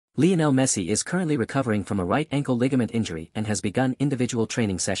Lionel Messi is currently recovering from a right ankle ligament injury and has begun individual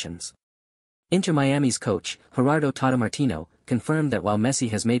training sessions. Inter Miami's coach, Gerardo Martino, confirmed that while Messi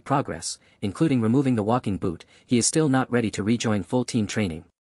has made progress, including removing the walking boot, he is still not ready to rejoin full team training.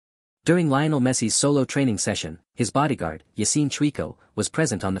 During Lionel Messi's solo training session, his bodyguard, Yassine Chouiko, was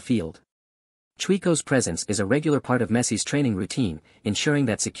present on the field. Chouiko's presence is a regular part of Messi's training routine, ensuring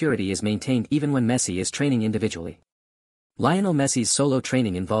that security is maintained even when Messi is training individually. Lionel Messi's solo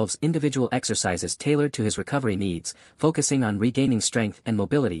training involves individual exercises tailored to his recovery needs, focusing on regaining strength and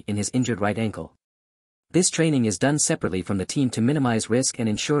mobility in his injured right ankle. This training is done separately from the team to minimize risk and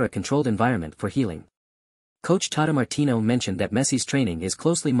ensure a controlled environment for healing. Coach Martino mentioned that Messi's training is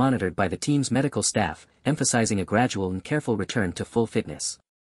closely monitored by the team's medical staff, emphasizing a gradual and careful return to full fitness.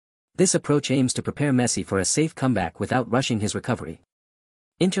 This approach aims to prepare Messi for a safe comeback without rushing his recovery.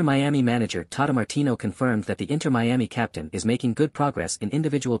 Inter Miami manager Martino confirmed that the Inter Miami captain is making good progress in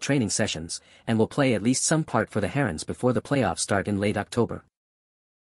individual training sessions, and will play at least some part for the Herons before the playoffs start in late October.